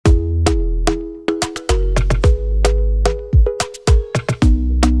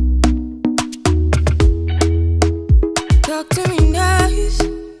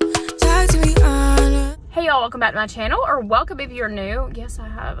y'all, welcome back to my channel, or welcome if you're new. Yes, I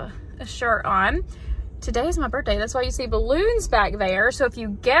have a shirt on. Today is my birthday, that's why you see balloons back there. So if you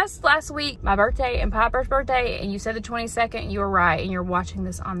guessed last week my birthday and Piper's birthday and you said the 22nd, you were right, and you're watching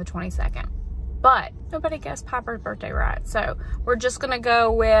this on the 22nd. But nobody guessed Piper's birthday right. So we're just gonna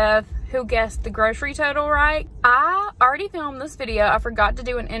go with who guessed the grocery total right. I already filmed this video. I forgot to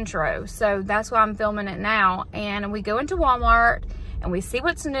do an intro, so that's why I'm filming it now. And we go into Walmart and we see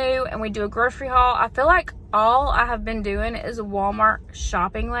what's new and we do a grocery haul. I feel like all I have been doing is Walmart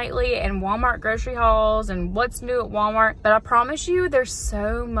shopping lately and Walmart grocery hauls and what's new at Walmart. But I promise you there's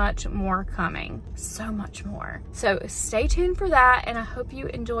so much more coming, so much more. So stay tuned for that, and I hope you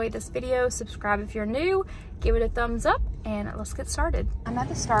enjoy this video. Subscribe if you're new, give it a thumbs up, and let's get started. I'm at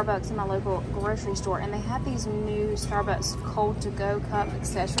the Starbucks in my local grocery store and they have these new Starbucks cold to go cup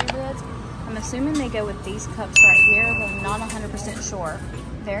accessory lids. I'm assuming they go with these cups right here, but I'm not 100% sure.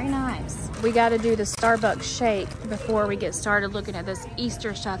 Very nice. We got to do the Starbucks shake before we get started looking at this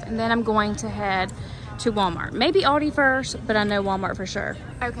Easter stuff, and then I'm going to head to Walmart. Maybe Aldi first, but I know Walmart for sure.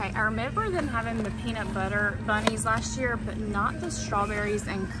 Okay, I remember them having the peanut butter bunnies last year, but not the strawberries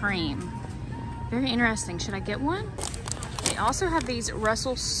and cream. Very interesting. Should I get one? They also have these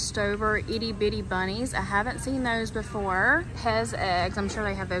Russell Stover itty bitty bunnies. I haven't seen those before. Pez eggs, I'm sure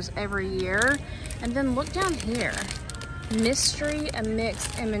they have those every year. And then look down here. Mystery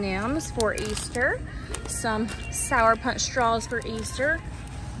mix M&Ms for Easter. Some Sour Punch straws for Easter.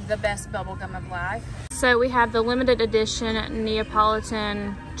 The best bubble gum of life. So we have the limited edition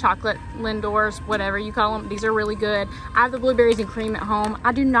Neapolitan chocolate Lindors, whatever you call them. These are really good. I have the blueberries and cream at home.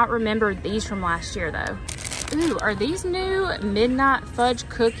 I do not remember these from last year though. Ooh, are these new Midnight Fudge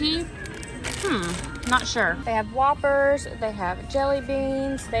Cookie? Not sure. They have Whoppers, they have jelly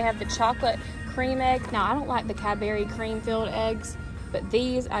beans, they have the chocolate cream egg. Now, I don't like the Cadbury cream-filled eggs, but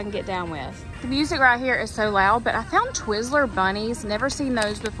these I can get down with. The music right here is so loud, but I found Twizzler bunnies. Never seen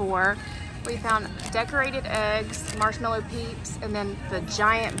those before. We found decorated eggs, marshmallow peeps, and then the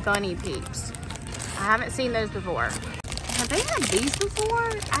giant bunny peeps. I haven't seen those before. Have they had these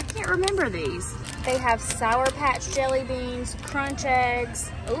before? I can't remember these. They have Sour Patch jelly beans, crunch eggs.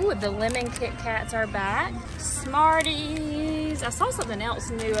 Ooh, the lemon Kit Kats are back. Smarties. I saw something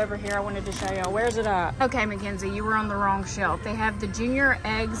else new over here I wanted to show y'all. Where's it at? Okay, Mackenzie, you were on the wrong shelf. They have the Junior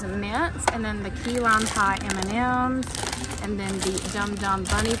Eggs Mints, and then the Key Lime Pie M&Ms, and then the Dum Dum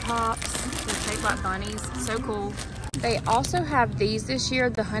Bunny Pops. They're shaped like bunnies. So cool. They also have these this year,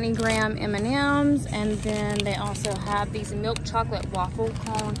 the Honey Graham M&Ms, and then they also have these Milk Chocolate Waffle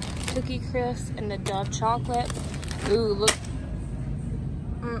Cone Cookie Crisp and the Dove Chocolate. Ooh, look.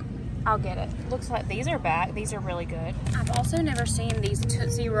 I'll get it. Looks like these are back. These are really good. I've also never seen these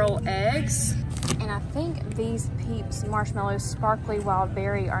Tootsie Roll eggs, and I think these Peeps Marshmallow Sparkly Wild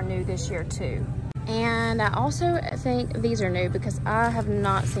Berry are new this year too. And I also think these are new because I have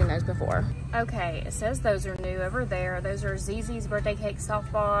not seen those before. Okay, it says those are new over there. Those are ZZ's Birthday Cake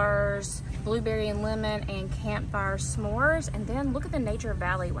Soft Bars, Blueberry and Lemon, and Campfire S'mores. And then look at the Nature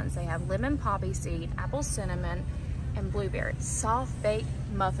Valley ones. They have Lemon Poppy Seed, Apple Cinnamon, and Blueberry. Soft Baked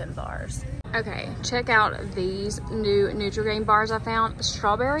Muffin Bars. Okay, check out these new Nutri-Grain bars I found.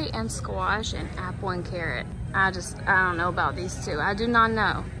 Strawberry and Squash and Apple and Carrot. I don't know about these two. I do not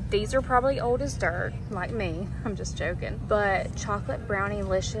know. These are probably old as dirt, like me. I'm just joking. But Chocolate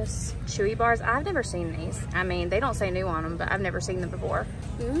Brownie-licious Chewy Bars, I've never seen these. I mean, they don't say new on them, but I've never seen them before.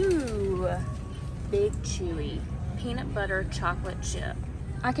 Ooh, Big Chewy Peanut Butter Chocolate Chip.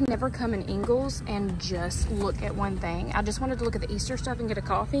 I can never come in Ingles and just look at one thing. I just wanted to look at the Easter stuff and get a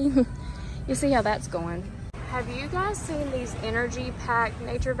coffee. You see how that's going. Have you guys seen these Energy Pack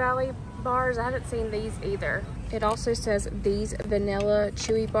Nature Valley bars? I haven't seen these either. It also says these vanilla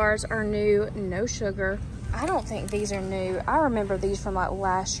chewy bars are new, no sugar. I don't think these are new. I remember these from like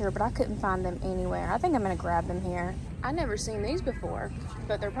last year, but I couldn't find them anywhere. I think I'm gonna grab them here. I never seen these before,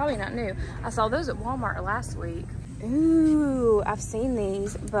 but they're probably not new. I saw those at Walmart last week. Ooh, I've seen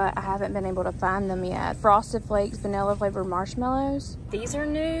these, but I haven't been able to find them yet. Frosted Flakes vanilla flavored marshmallows. These are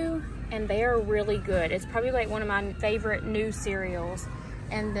new and they are really good. It's probably like one of my favorite new cereals.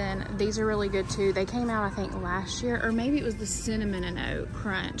 And then these are really good too. They came out, I think, last year, or maybe it was the Cinnamon and Oat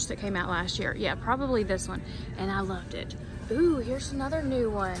Crunch that came out last year. Yeah, probably this one, and I loved it. Ooh, here's another new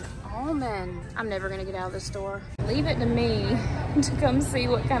one, almond. I'm never gonna get out of the store. Leave it to me to come see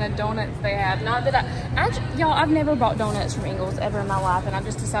what kind of donuts they have. Not that y'all, I've never bought donuts from Ingles ever in my life, and I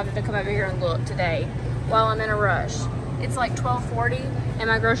just decided to come over here and look today while I'm in a rush. It's like 12:40, and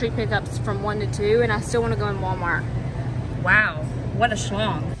my grocery pickup's from 1 to 2, and I still wanna go in Walmart. Wow. What a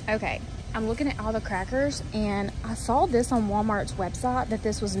schlong. Okay, I'm looking at all the crackers and I saw this on Walmart's website that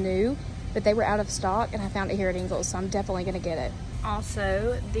this was new, but they were out of stock and I found it here at Ingles, so I'm definitely gonna get it.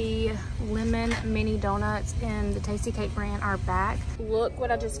 Also, the lemon mini donuts in the Tasty Cake brand are back. Look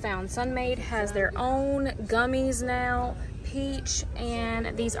what I just found. Sunmade has their own gummies now, peach,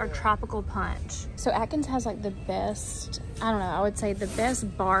 and these are tropical punch. So Atkins has like the best, I don't know, I would say the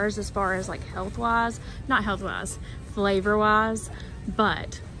best bars as far as like health-wise, not health-wise, flavor-wise,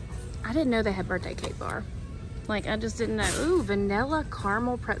 but I didn't know they had birthday cake bar. Like, I just didn't know. Ooh, vanilla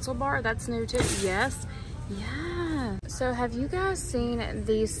caramel pretzel bar, that's new too. Yes, yeah. So have you guys seen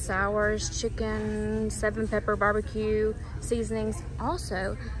these Sours chicken 7-pepper barbecue seasonings?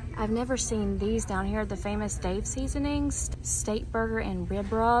 Also, I've never seen these down here, the famous Dave seasonings, steak burger and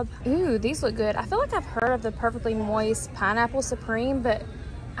rib rub. Ooh, these look good. I feel like I've heard of the perfectly moist pineapple supreme, but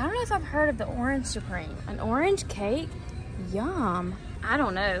I don't know if I've heard of the orange supreme. An orange cake? Yum. I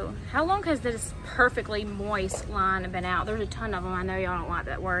don't know. How long has this perfectly moist line been out? There's a ton of them. I know y'all don't like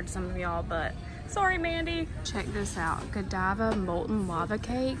that word, some of y'all, but sorry, Mandy. Check this out. Godiva molten lava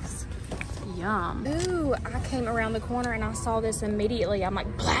cakes. Yum. Ooh, I came around the corner and I saw this immediately. I'm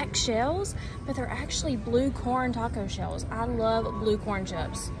like, black shells? But they're actually blue corn taco shells. I love blue corn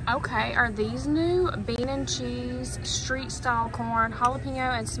chips. Okay, are these new? Bean and cheese, street style corn,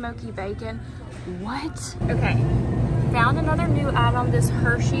 jalapeno and smoky bacon. What? Okay, found another new item, this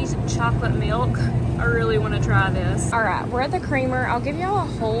Hershey's chocolate milk. I really want to try this. All right, we're at the creamer. I'll give y'all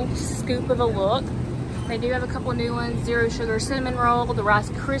a whole scoop of a look. They do have a couple new ones, zero sugar cinnamon roll, the Rice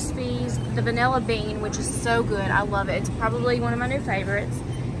Krispies, the vanilla bean, which is so good. I love it. It's probably one of my new favorites.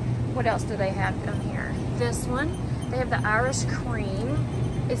 What else do they have down here? This one, they have the Irish cream.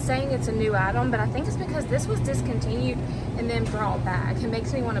 It's saying it's a new item, but I think it's because this was discontinued and then brought back. It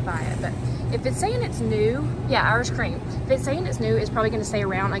makes me want to buy it, but if it's saying it's new, yeah, Irish cream. If it's saying it's new, it's probably going to stay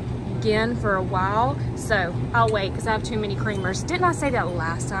around again for a while, so I'll wait because I have too many creamers. Didn't I say that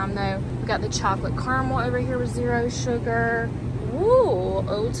last time though? We got the chocolate caramel over here with zero sugar. Ooh,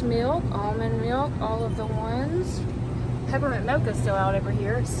 oat milk, almond milk, all of the ones. Peppermint mocha still out over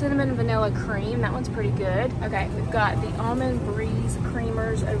here. Cinnamon vanilla cream, that one's pretty good. Okay, we've got the almond breeze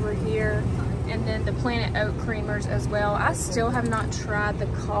creamers over here, and then the Planet Oat creamers as well. I still have not tried the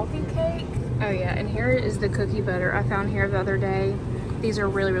coffee cake. Oh yeah, and here is the cookie butter I found here the other day. These are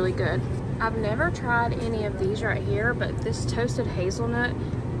really, really good. I've never tried any of these right here, but this toasted hazelnut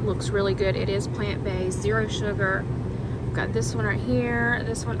looks really good. It is plant-based, zero sugar. I've got this one right here.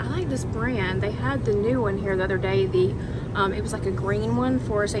 This one, I like this brand. They had the new one here the other day. It was like a green one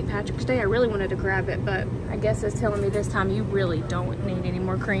for St. Patrick's Day. I really wanted to grab it, but I guess it's telling me this time you really don't need any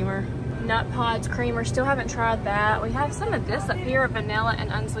more creamer. Nut Pods creamer, still haven't tried that. We have some of this up here, vanilla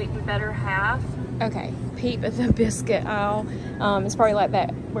and unsweetened better half. Okay, peep at the biscuit aisle. It's probably like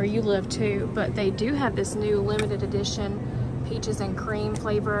that where you live too, but they do have this new limited edition peaches and cream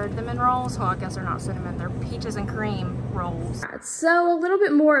flavored cinnamon rolls. Well, I guess they're not cinnamon, they're peaches and cream rolls. Right, so a little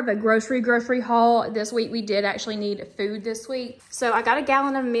bit more of a grocery haul this week. We did actually need food this week. So I got a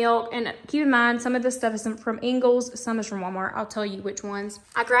gallon of milk, and keep in mind, some of this stuff is from Ingles, some is from Walmart. I'll tell you which ones.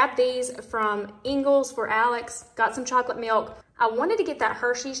 I grabbed these from Ingles for Alex, got some chocolate milk. I wanted to get that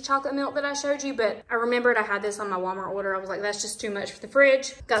Hershey's chocolate milk that I showed you, but I remembered I had this on my Walmart order. I was like, that's just too much for the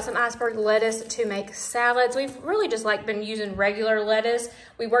fridge. Got some iceberg lettuce to make salads. We've really just like been using regular lettuce.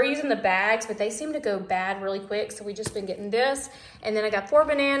 We were using the bags, but they seem to go bad really quick, so we just been getting this. And then I got 4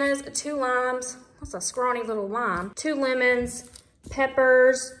 bananas, 2 limes. That's a scrawny little lime. 2 lemons,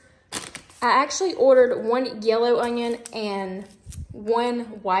 peppers. I actually ordered 1 yellow onion and 1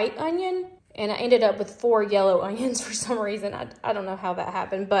 white onion. And I ended up with 4 yellow onions for some reason. I don't know how that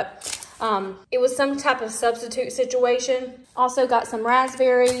happened, but it was some type of substitute situation. Also got some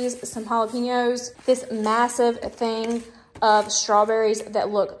raspberries, some jalapenos, this massive thing of strawberries that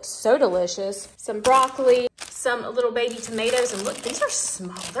look so delicious, some broccoli, some little baby tomatoes, and look, these are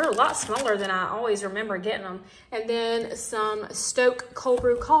small. They're a lot smaller than I always remember getting them. And then some Stoke cold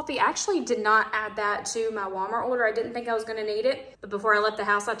brew coffee. I actually did not add that to my Walmart order. I didn't think I was gonna need it, but before I left the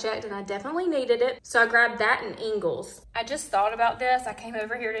house, I checked and I definitely needed it. So I grabbed that in Ingles. I just thought about this. I came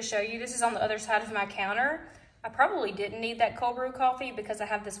over here to show you. This is on the other side of my counter. I probably didn't need that cold brew coffee because I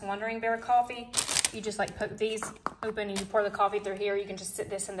have this Wondering Bear coffee. You just like poke these open and you pour the coffee through here. You can just sit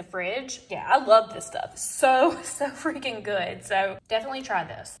this in the fridge. Yeah, I love this stuff. So freaking good. So definitely try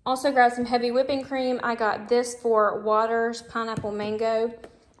this. Also grabbed some heavy whipping cream. I got this for Waters Pineapple Mango.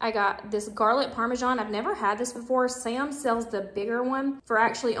 I got this garlic parmesan. I've never had this before. Sam's sells the bigger one for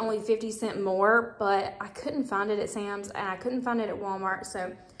actually only 50 cents more, but I couldn't find it at Sam's and I couldn't find it at Walmart.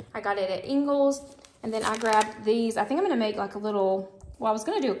 So I got it at Ingles. And then I grabbed these. I think I'm gonna make like a little, well, I was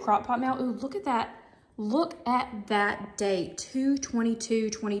gonna do a crock pot meal. Ooh, look at that Look at that date,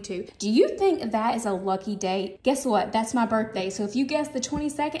 2/22/22. Do you think that is a lucky date? Guess what? That's my birthday. So if you guessed the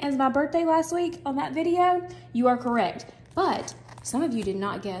 22nd as my birthday last week on that video, you are correct. But some of you did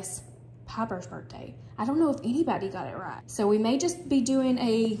not guess Piper's birthday. I don't know if anybody got it right. So we may just be doing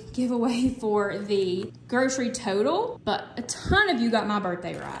a giveaway for the grocery total, but a ton of you got my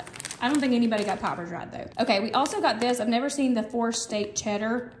birthday right. I don't think anybody got Piper's right though. Okay, we also got this. I've never seen the 4-state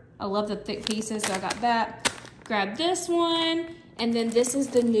cheddar. I love the thick pieces, so I got that. Grab this one, and then this is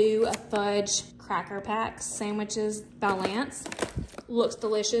the new fudge cracker packs, sandwiches by Lance. Looks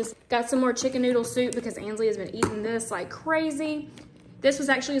delicious. Got some more chicken noodle soup because Ansley has been eating this like crazy. This was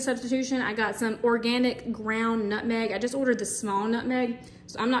actually a substitution. I got some organic ground nutmeg. I just ordered the small nutmeg,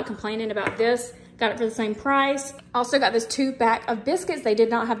 so I'm not complaining about this. Got it for the same price. Also got this 2-pack of biscuits. They did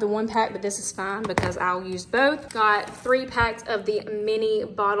not have the 1-pack, but this is fine because I'll use both. Got 3 packs of the mini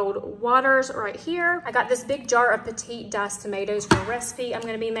bottled waters right here. I got this big jar of petite diced tomatoes for a recipe I'm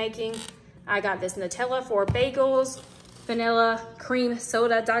gonna be making. I got this Nutella for bagels, vanilla, cream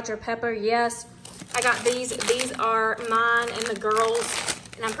soda, Dr. Pepper, yes. I got these. These are mine and the girls'.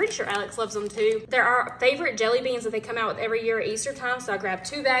 And I'm pretty sure Alex loves them too. They're our favorite jelly beans that they come out with every year at Easter time. So I grabbed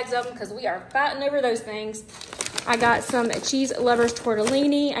 2 bags of them because we are fighting over those things. I got some cheese lovers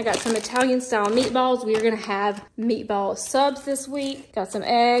tortellini. I got some Italian style meatballs. We are gonna have meatball subs this week. Got some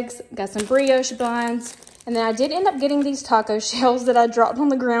eggs, got some brioche buns. And then I did end up getting these taco shells that I dropped on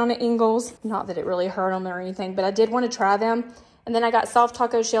the ground at Ingles. Not that it really hurt them or anything, but I did want to try them. And then I got soft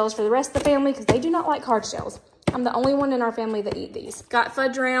taco shells for the rest of the family because they do not like hard shells. I'm the only one in our family that eat these. Got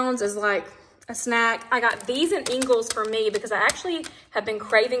fudge rounds as like a snack. I got these in Ingles for me because I actually have been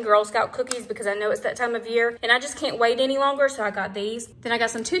craving Girl Scout cookies because I know it's that time of year and I just can't wait any longer, so I got these. Then I got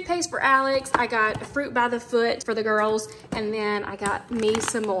some toothpaste for Alex. I got fruit by the foot for the girls, and then I got me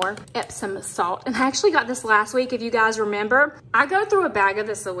some more Epsom salt. And I actually got this last week, if you guys remember. I go through a bag of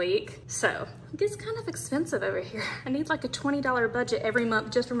this a week, so it gets kind of expensive over here. I need like a $20 budget every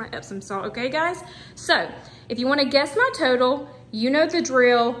month just for my Epsom salt, okay guys? So if you want to guess my total, you know the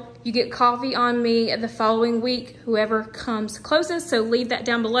drill. You get coffee on me the following week, whoever comes closest, so leave that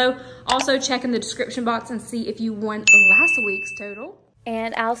down below. Also check in the description box and see if you won last week's total.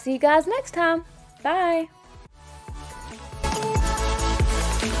 And I'll see you guys next time. Bye.